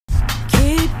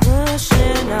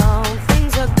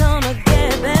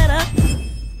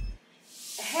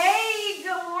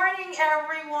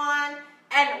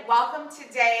welcome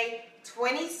to day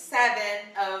 27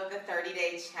 of the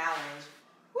 30-day challenge.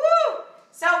 Woo!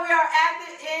 So we are at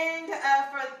the end,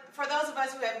 for those of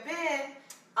us who have been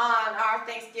on our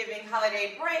Thanksgiving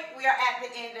holiday break, we are at the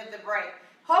end of the break.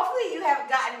 Hopefully you have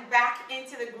gotten back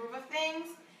into the groove of things.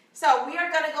 So we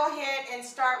are going to go ahead and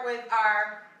start with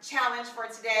our challenge for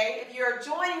today. If you're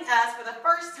joining us for the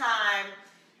first time,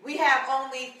 we have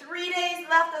only 3 days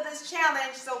left of this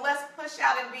challenge, so let's push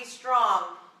out and be strong.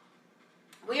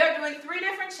 We are doing 3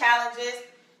 different challenges.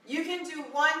 You can do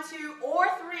 1, 2, or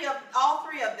 3 of all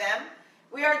 3 of them.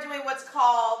 We are doing what's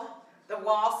called the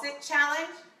wall sit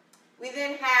challenge. We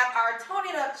then have our tone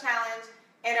it up challenge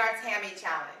and our Tammie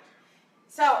challenge.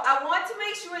 So I want to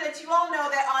make sure that you all know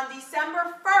that on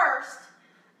December 1st,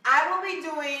 I will be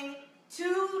doing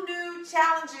 2 new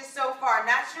challenges so far.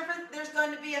 Not sure if there's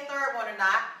going to be a third one or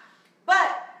not,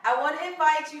 but I want to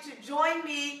invite you to join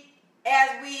me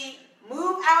as we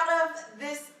move out of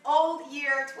this old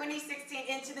year, 2016,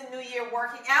 into the new year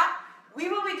working out. We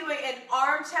will be doing an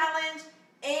arm challenge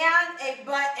and a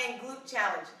butt and glute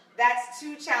challenge. That's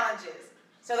 2 challenges.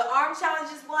 So the arm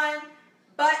challenge is 1,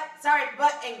 butt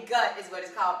and gut is what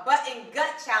it's called. Butt and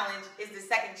gut challenge is the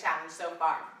 2nd challenge so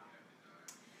far.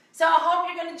 So I hope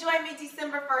you're going to join me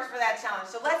December 1st for that challenge.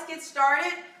 So let's get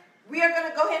started. We are going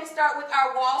to go ahead and start with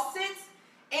our wall sits.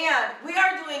 And we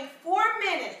are doing 4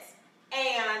 minutes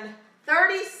and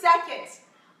 30 seconds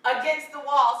against the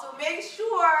wall. So make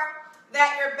sure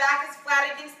that your back is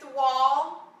flat against the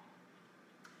wall.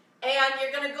 And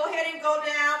you're going to go ahead and go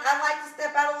down. I like to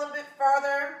step out a little bit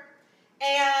further.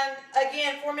 And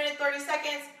again, 4 minutes, 30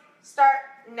 seconds. Start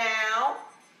now.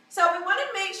 So we want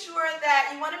to make sure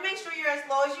that you're as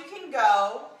low as you can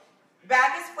go.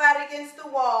 Back is flat against the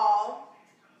wall.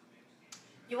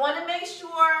 You want to make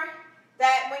sure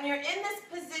that when you're in this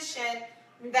position,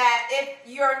 that if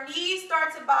your knees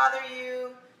start to bother you,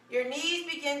 your knees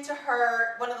begin to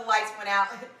hurt. One of the lights went out.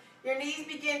 Your knees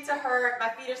begin to hurt. My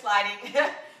feet are sliding.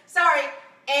 Sorry.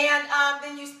 And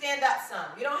then you stand up some.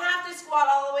 You don't have to squat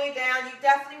all the way down. You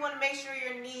definitely want to make sure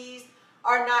your knees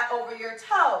are not over your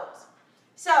toes.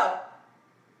 So,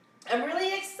 I'm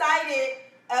really excited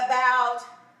about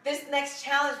this next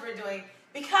challenge we're doing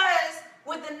because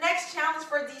with the next challenge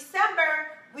for December,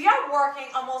 we are working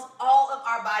almost all of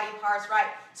our body parts, right?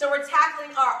 So we're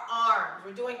tackling our arms.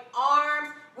 We're doing arms.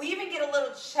 We even get a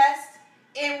little chest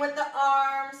in with the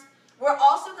arms. We're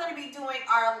also going to be doing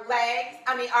our legs,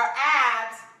 our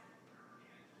abs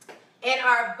and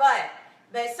our butt.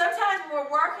 But sometimes when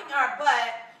we're working our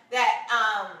butt,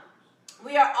 that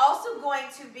we are also going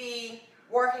to be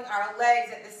working our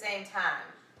legs at the same time,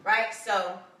 right?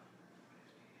 So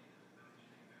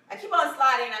I keep on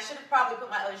sliding. I should have probably put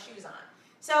my other shoes on.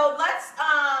 So let's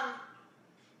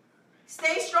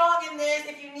stay strong in this.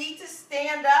 If you need to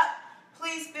stand up,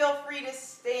 please feel free to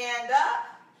stand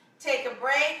up, take a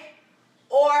break,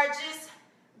 or just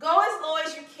go as low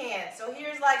as you can. So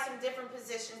here's like some different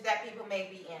positions that people may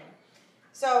be in.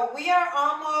 So we are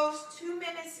almost 2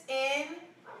 minutes in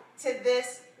to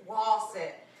this wall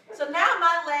sit. So now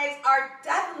my legs are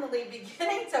definitely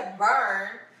beginning to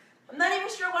burn. I'm not even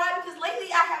sure why, because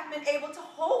lately I haven't been able to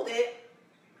hold it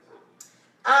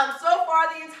so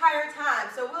far the entire time.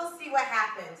 So we'll see what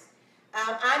happens.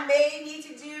 I may need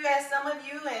to do as some of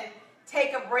you and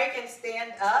take a break and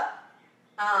stand up.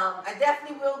 I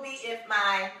definitely will be if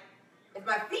my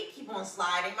feet keep on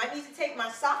sliding. I might need to take my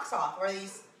socks off, or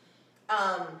these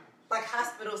like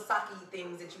hospital socky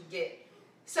things that you get.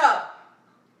 So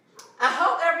I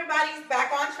hope everybody's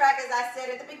back on track, as I said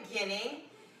at the beginning,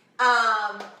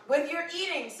 with your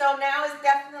eating. So now is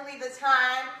definitely the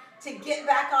time to get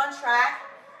back on track.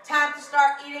 Time to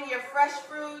start eating your fresh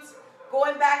fruits,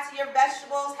 going back to your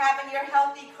vegetables, having your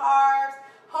healthy carbs.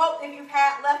 Hope if you've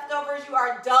had leftovers, you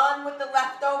are done with the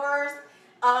leftovers.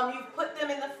 You've put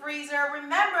them in the freezer.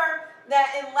 Remember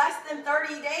that in less than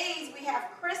 30 days, we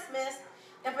have Christmas.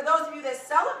 And for those of you that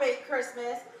celebrate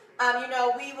Christmas,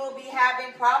 we will be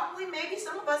having maybe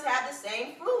some of us have the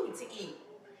same food to eat.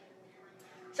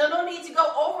 So no need to go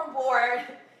overboard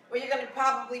where you're going to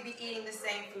probably be eating the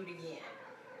same food again.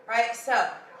 Right? So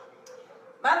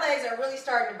my legs are really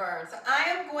starting to burn. So I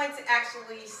am going to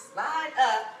actually slide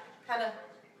up, kind of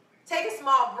take a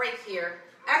small break here.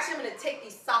 Actually, I'm going to take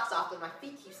these socks off because my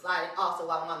feet keep sliding also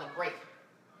while I'm on the break.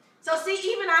 So see,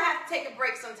 even I have to take a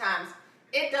break sometimes.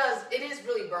 It is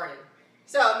really burning.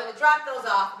 So I'm going to drop those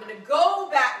off. I'm going to go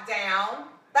back down.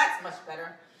 That's much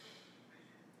better.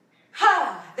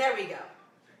 There we go.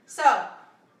 So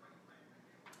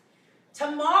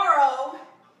tomorrow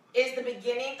is the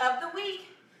beginning of the week.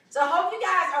 So I hope you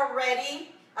guys are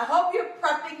ready. I hope you're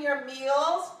prepping your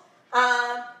meals.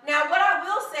 Now, what I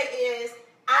will say is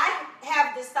I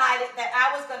have decided that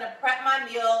I was going to prep my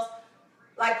meals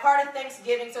like part of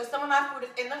Thanksgiving. So some of my food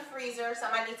is in the freezer.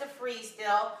 Some I need to freeze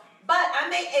still. But I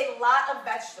made a lot of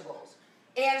vegetables.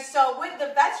 And so with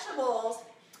the vegetables,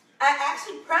 I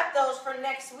actually prepped those for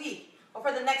next week or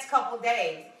for the next couple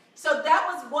days. So that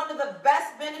was one of the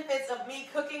best benefits of me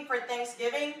cooking for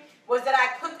Thanksgiving was that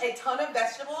I cooked a ton of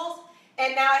vegetables.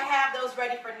 And now I have those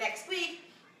ready for next week.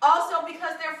 Also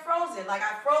because they're frozen. Like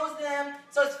I froze them,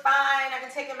 so it's fine. I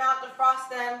can take them out, defrost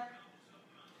them.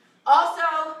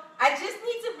 Also, I just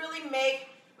need to really make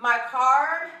my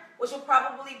carb, which will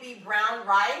probably be brown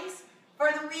rice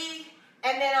for the week.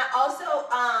 And then I also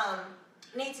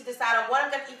need to decide on what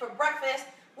I'm going to eat for breakfast,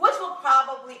 which will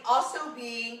probably also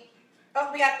be,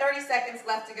 oh, we got 30 seconds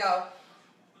left to go,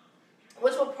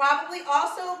 which will probably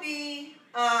also be,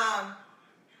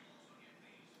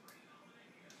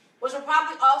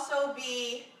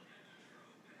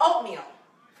 oatmeal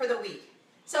for the week.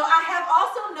 So I have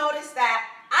also noticed that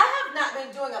I have not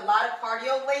been doing a lot of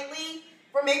cardio lately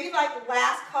for maybe like the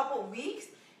last couple weeks.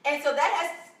 And so that has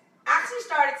actually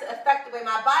started to affect the way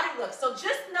my body looks. So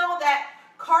just know that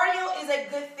cardio is a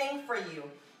good thing for you.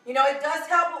 You know, it does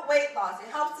help with weight loss. It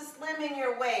helps to slim in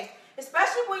your waist,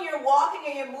 especially when you're walking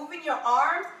and you're moving your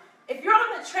arms. If you're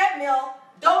on the treadmill,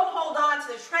 don't hold on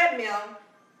to the treadmill.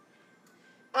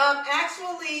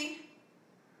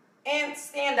 And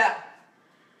stand up.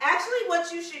 Actually,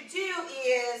 what you should do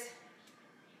is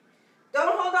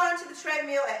don't hold on to the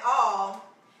treadmill at all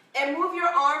and move your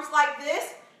arms like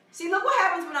this. See, look what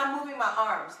happens when I'm moving my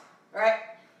arms, right?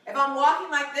 If I'm walking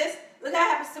like this, look what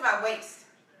happens to my waist,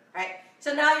 right?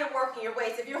 So now you're working your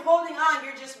waist. If you're holding on,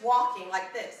 you're just walking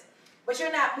like this. But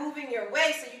you're not moving your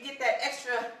waist, so you get that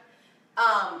extra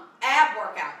ab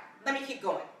workout. Let me keep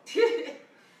going.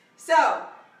 So,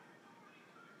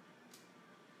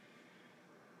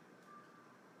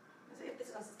 let's see if this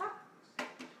is going to stop.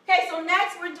 Okay, so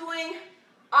next we're doing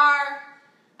our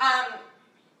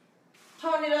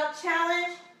Tone It Up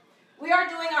challenge. We are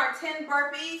doing our 10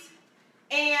 burpees,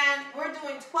 and we're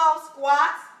doing 12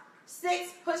 squats,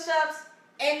 6 push-ups,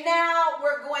 and now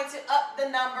we're going to up the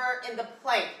number in the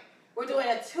plank. We're doing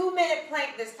a 2-minute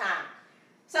plank this time.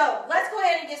 So let's go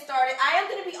ahead and get started. I am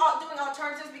going to be doing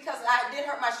alternatives because I did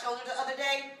hurt my shoulder the other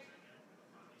day.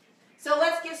 So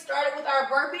let's get started with our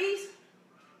burpees.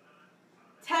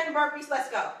 10 burpees, let's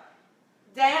go.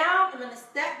 Down, I'm going to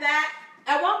step back.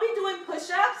 I won't be doing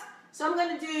push-ups, so I'm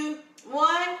going to do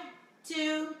 1,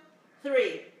 2,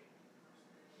 3,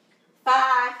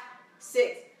 5,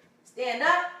 6. Stand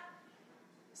up.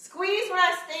 Squeeze when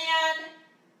I stand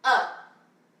up.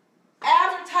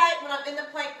 Abs are tight when I'm in the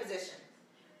plank position.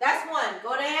 That's 1.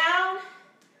 Go down,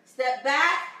 step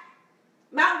back,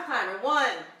 mountain climber. 1,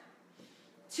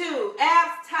 2,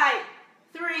 abs tight.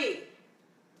 3,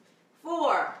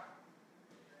 4,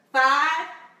 5,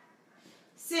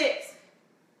 6.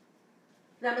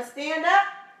 Now I'm going to stand up.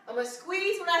 I'm going to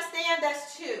squeeze when I stand.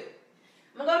 That's 2.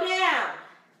 I'm going to go down,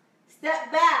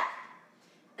 step back.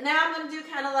 And now I'm going to do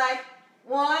kind of like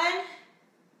 1,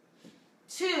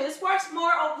 2. This works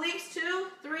more obliques. 2,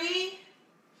 3,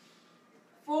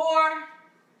 4,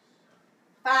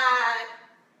 5,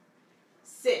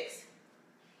 6.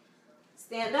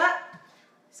 Stand up,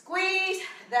 squeeze,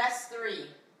 that's 3.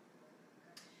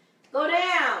 Go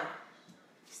down,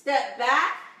 step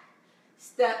back,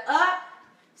 step up,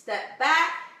 step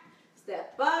back,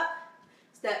 step up,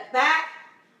 step back,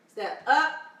 step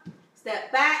up,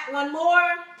 step back. 1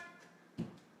 more.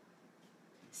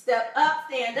 Step up,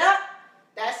 stand up.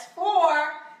 That's 4.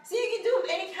 So you can do them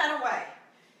any kind of way.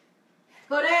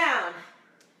 Go down,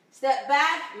 step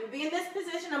back. I'm going to be in this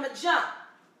position. I'm going to jump.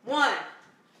 1,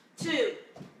 2,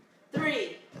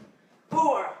 3,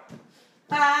 4,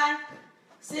 5,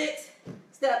 6.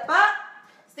 Step up,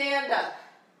 stand up.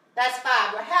 That's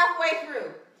 5. We're halfway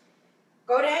through.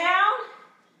 Go down,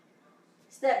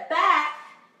 step back.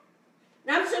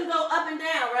 Now I'm just going to go up and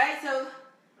down, right? So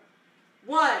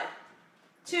 1,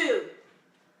 2,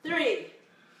 3,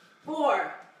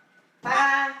 4,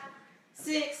 5,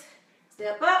 6.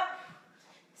 Step up,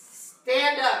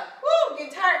 stand up. Woo, I'm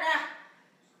getting tired now.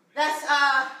 That's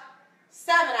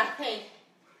 7, I think.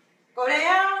 Go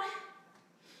down,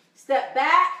 step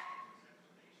back.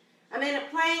 I'm in a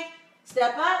plank.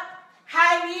 Step up,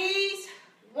 high knees.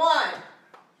 1,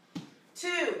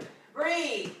 2,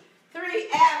 breathe. 3,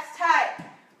 abs tight.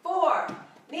 4,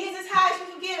 knees as high as you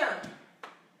can get them.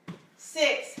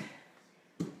 6,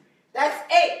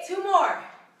 that's 8. 2 more.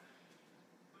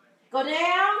 Go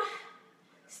down,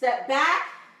 step back,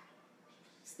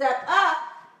 step up,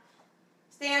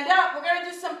 stand up. We're going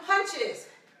to do some punches.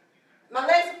 My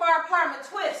legs are far apart. I'm going to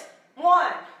twist.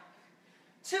 1,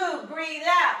 2, breathe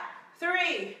out.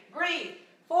 3, breathe.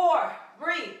 4,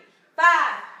 breathe. 5,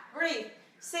 breathe.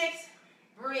 6,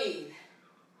 breathe.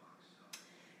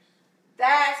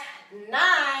 That's 9.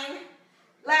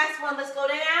 Last one, let's go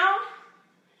down.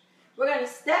 We're going to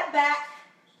step back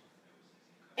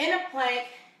in a plank.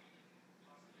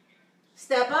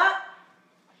 Step up,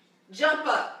 jump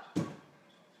up.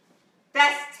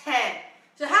 That's 10.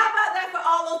 So how about that for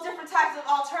all those different types of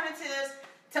alternatives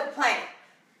to plank?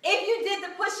 If you did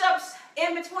the push-ups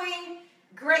in between,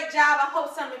 great job. I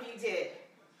hope some of you did.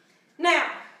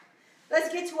 Now,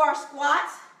 let's get to our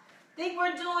squats. I think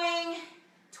we're doing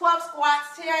 12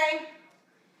 squats today.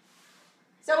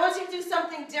 So I want you to do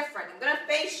something different. I'm going to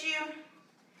face you.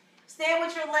 Stand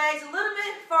with your legs a little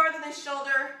bit farther than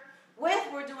shoulder width.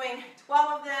 We're doing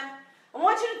 12 of them. I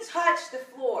want you to touch the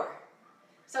floor.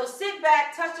 So sit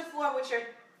back, touch the floor with your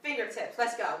fingertips.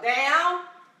 Let's go. Down,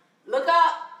 look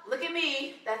up, look at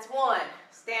me. That's 1.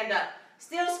 Stand up.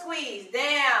 Still squeeze.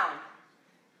 Down.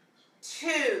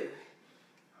 2.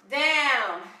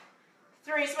 Down.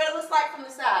 3. So what it looks like from the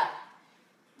side.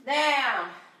 Down.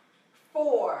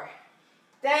 4.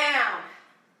 Down.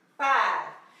 5.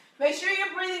 Make sure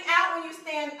you're breathing out when you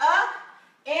stand up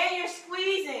and you're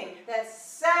squeezing. That's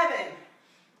 7.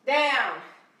 Down.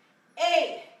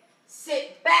 8.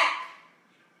 Sit back.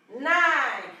 9.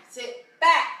 Sit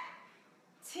back.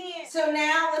 10. So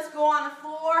now let's go on the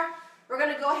floor. We're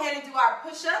going to go ahead and do our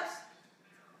push-ups.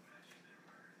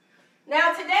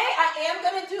 Now today I am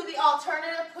going to do the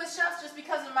alternative push-ups just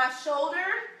because of my shoulder.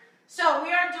 So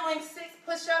we are doing 6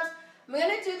 push-ups. I'm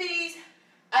going to do these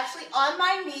actually on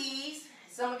my knees.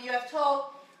 Some of you have told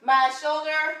my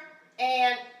shoulder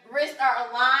and wrist are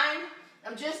aligned.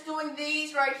 I'm just doing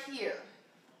these right here.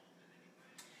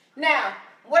 Now,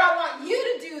 what I want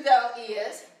you to do though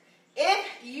is, if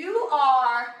you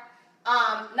are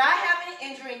not having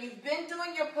an injury and you've been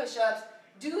doing your push-ups,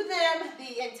 do them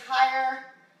the entire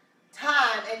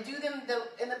time and do them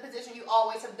in the position you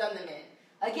always have done them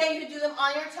in. Again, you can do them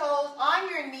on your toes, on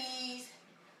your knees,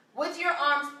 with your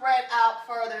arms spread out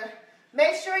further.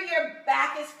 Make sure your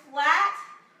back is flat,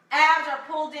 abs are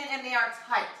pulled in, and they are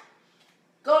tight.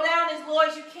 Go down as low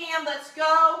as you can. Let's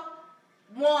go.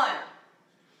 1,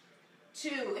 2.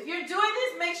 If you're doing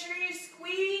this, make sure you're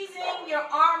squeezing your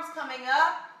arms coming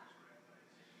up.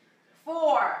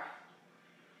 4,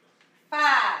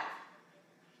 5,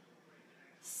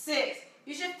 6.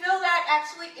 You should feel that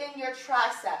actually in your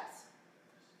triceps.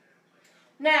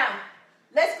 Now,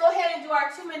 let's go ahead and do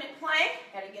our 2-minute plank.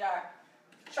 Got to get our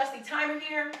trusty timer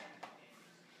here.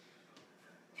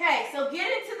 Okay, so get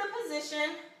into the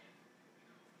position,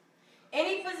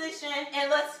 any position,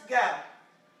 and let's go.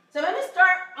 So I'm going to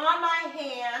start on my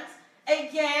hands.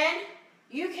 Again,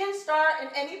 you can start in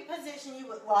any position you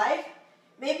would like.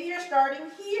 Maybe you're starting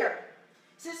here.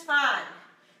 This is fine.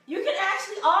 You can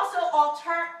actually also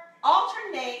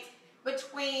alternate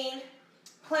between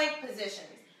plank positions.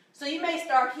 So you may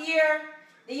start here,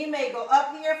 then you may go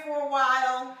up here for a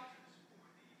while.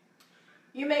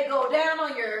 You may go down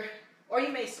on or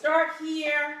you may start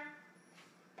here.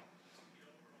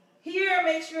 Here,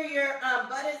 make sure your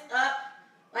butt is up,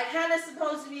 like kind of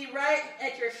supposed to be right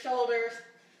at your shoulders.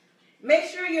 Make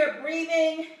sure you're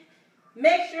breathing.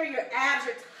 Make sure your abs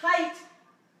are tight.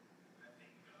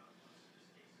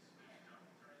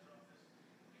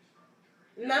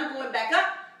 And I'm going back up.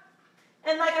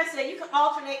 And like I said, you can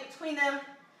alternate between them.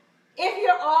 If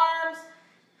your arms,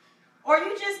 or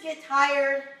you just get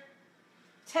tired,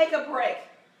 take a break.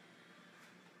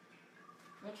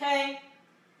 Okay?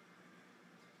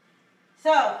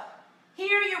 So,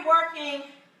 here you're working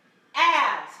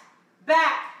abs,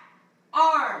 back,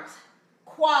 arms,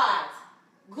 quads,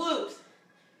 glutes.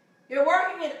 You're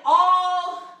working it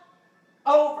all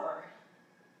over.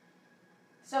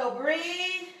 So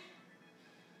breathe.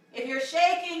 If you're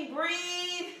shaking,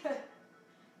 breathe.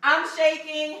 I'm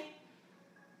shaking.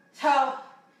 So I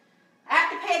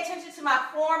have to pay attention to my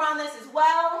form on this as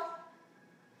well.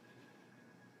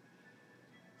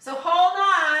 So hold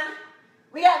on.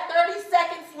 We got 30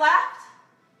 seconds left.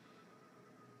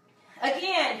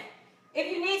 Again, if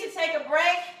you need to take a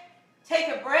break, take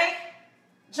a break.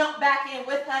 Jump back in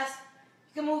with us.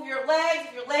 You can move your legs.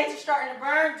 If your legs are starting to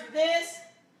burn, do this.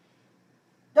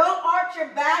 Don't arch your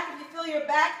back. If you feel your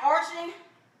back arching,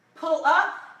 pull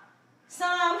up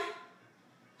some.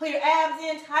 Pull your abs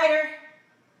in tighter.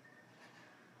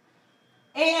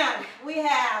 And we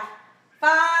have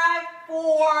 5,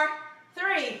 4,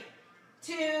 3,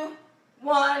 2,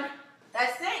 1.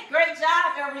 That's it. Great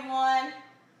job, everyone.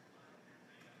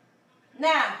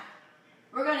 Now,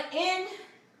 we're going to end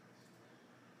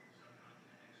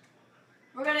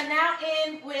We're going to now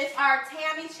end with our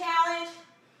Tammie challenge.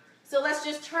 So let's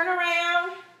just turn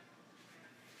around.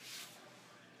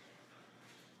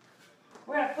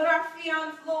 We're going to put our feet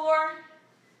on the floor.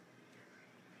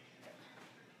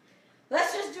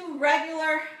 Let's just do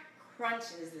regular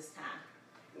crunches this time.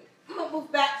 I'm going to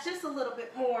move back just a little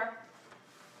bit more.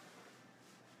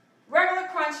 Regular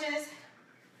crunches.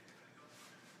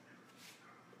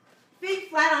 Feet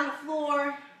flat on the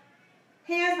floor.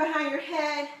 Hands behind your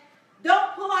head.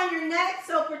 Don't pull on your neck,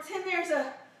 so pretend there's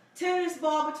a tennis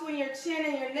ball between your chin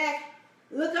and your neck.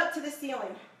 Look up to the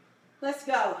ceiling. Let's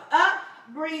go. Up,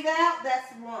 breathe out,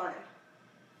 that's 1.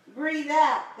 Breathe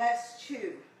out, that's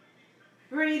 2.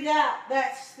 Breathe out,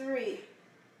 that's 3.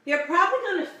 You're probably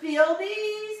going to feel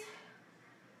these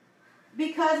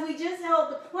because we just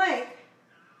held the plank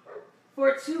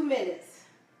for 2 minutes.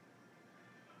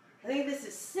 I think this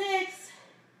is 6.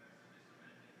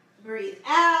 Breathe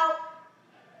out.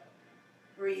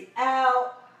 Breathe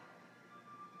out.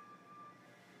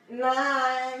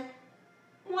 9.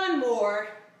 1 more.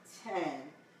 10.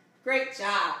 Great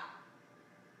job.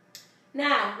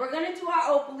 Now, we're going to do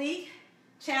our oblique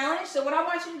challenge. So what I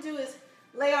want you to do is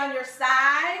lay on your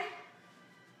side.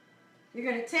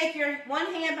 You're going to take your one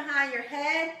hand behind your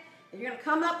head, and you're going to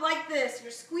come up like this.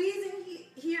 You're squeezing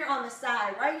here on the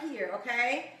side, right here,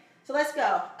 okay? So let's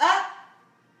go. Up.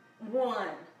 1.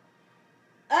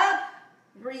 Up.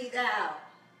 Breathe out.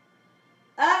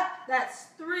 Up, that's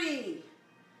 3.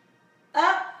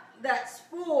 Up, that's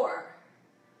 4.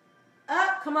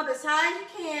 Up, come up as high as you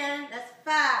can. That's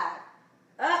 5.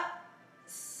 Up,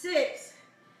 6.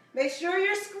 Make sure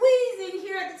you're squeezing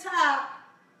here at the top.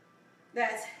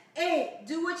 That's 8.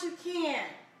 Do what you can.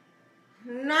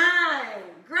 9.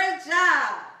 Great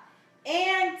job.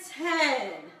 And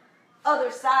 10.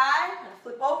 Other side. I'm going to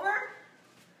flip over.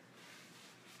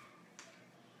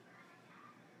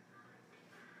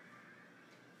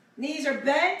 Knees are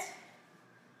bent.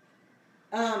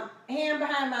 Hand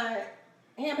behind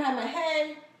my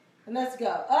head. And let's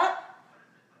go. Up.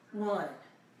 1.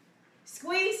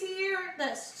 Squeeze here.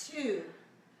 That's 2.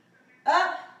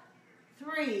 Up.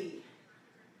 3.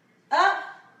 Up.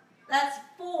 That's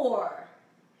 4.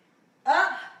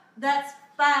 Up. That's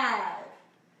 5.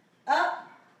 Up.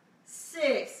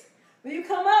 6. When you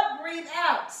come up, breathe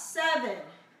out. 7.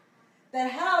 That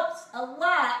helps a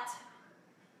lot.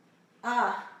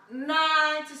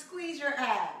 9 to squeeze your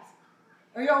abs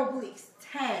or your obliques.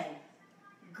 10.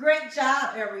 Great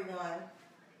job, everyone.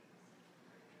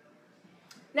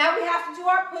 Now we have to do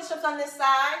our push-ups on this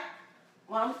side.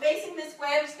 While I'm facing this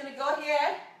way, I'm just going to go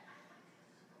ahead.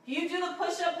 You do the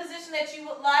push-up position that you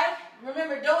would like.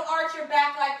 Remember, don't arch your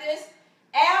back like this.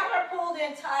 Abs are pulled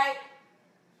in tight.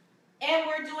 And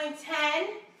we're doing 10.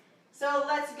 So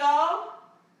let's go.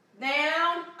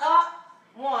 Down, up,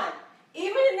 1.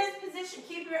 Even in this position,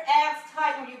 keep your abs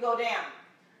tight when you go down.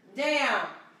 Down,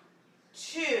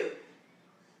 2.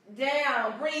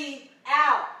 Down, breathe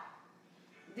out.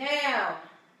 Down,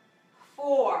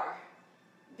 4.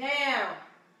 Down,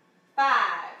 5.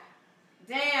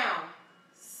 Down,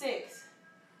 6.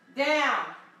 Down,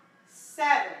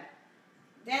 7.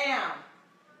 Down,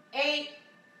 8.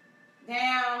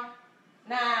 Down,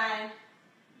 9.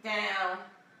 Down,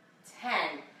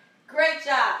 10. Great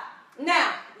job.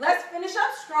 Now, let's finish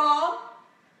up strong.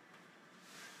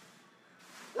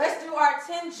 Let's do our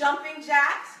 10 jumping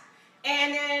jacks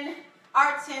and then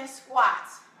our 10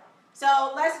 squats.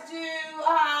 So let's do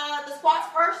the squats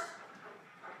first.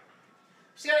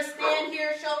 Just going to stand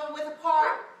here, shoulder width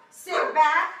apart. Sit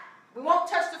back. We won't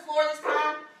touch the floor this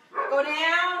time. Go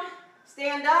down,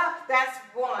 stand up. That's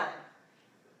 1.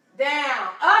 Down,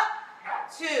 up,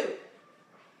 2.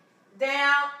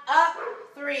 Down, up,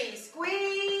 3.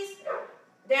 Squeeze.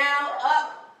 Down,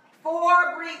 up,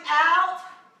 4. Breathe out.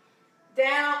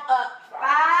 Down, up,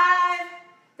 5.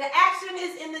 The action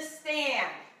is in the stand.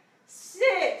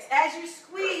 6. As you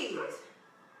squeeze.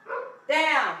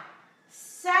 Down.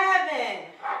 7.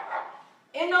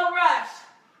 In no rush.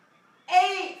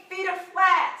 8. Feet are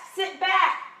flat. Sit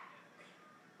back.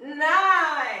 9.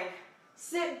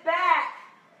 Sit back.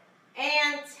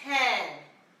 And 10.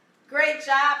 Great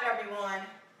job, everyone.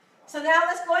 So now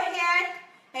let's go ahead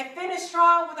and finish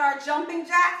strong with our jumping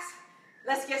jacks.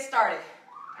 Let's get started.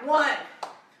 1,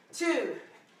 2,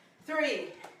 3,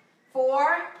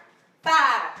 4,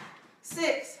 5,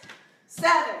 6,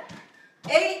 7,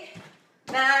 8,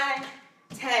 9,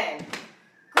 10.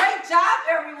 Great job,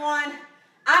 everyone.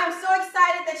 I'm so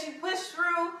excited that you pushed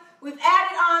through. We've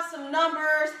added on some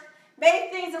numbers, made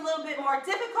things a little bit more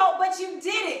difficult, but you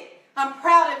did it. I'm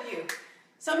proud of you.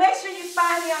 So make sure you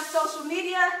find me on social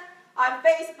media, on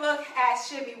Facebook at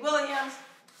Shibby Williams,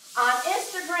 on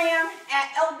Instagram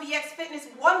at LBX Fitness,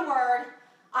 one word,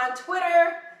 on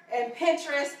Twitter and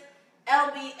Pinterest,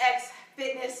 LBX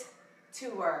Fitness,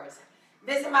 two words.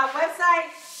 Visit my website,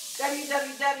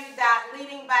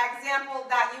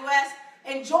 www.leadingbyexample.us,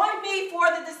 and join me for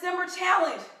the December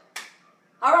challenge.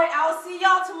 All right, I'll see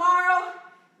y'all tomorrow,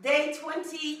 day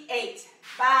 28.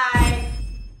 Bye.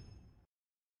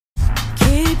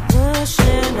 Keep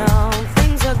pushing on,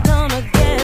 things are gonna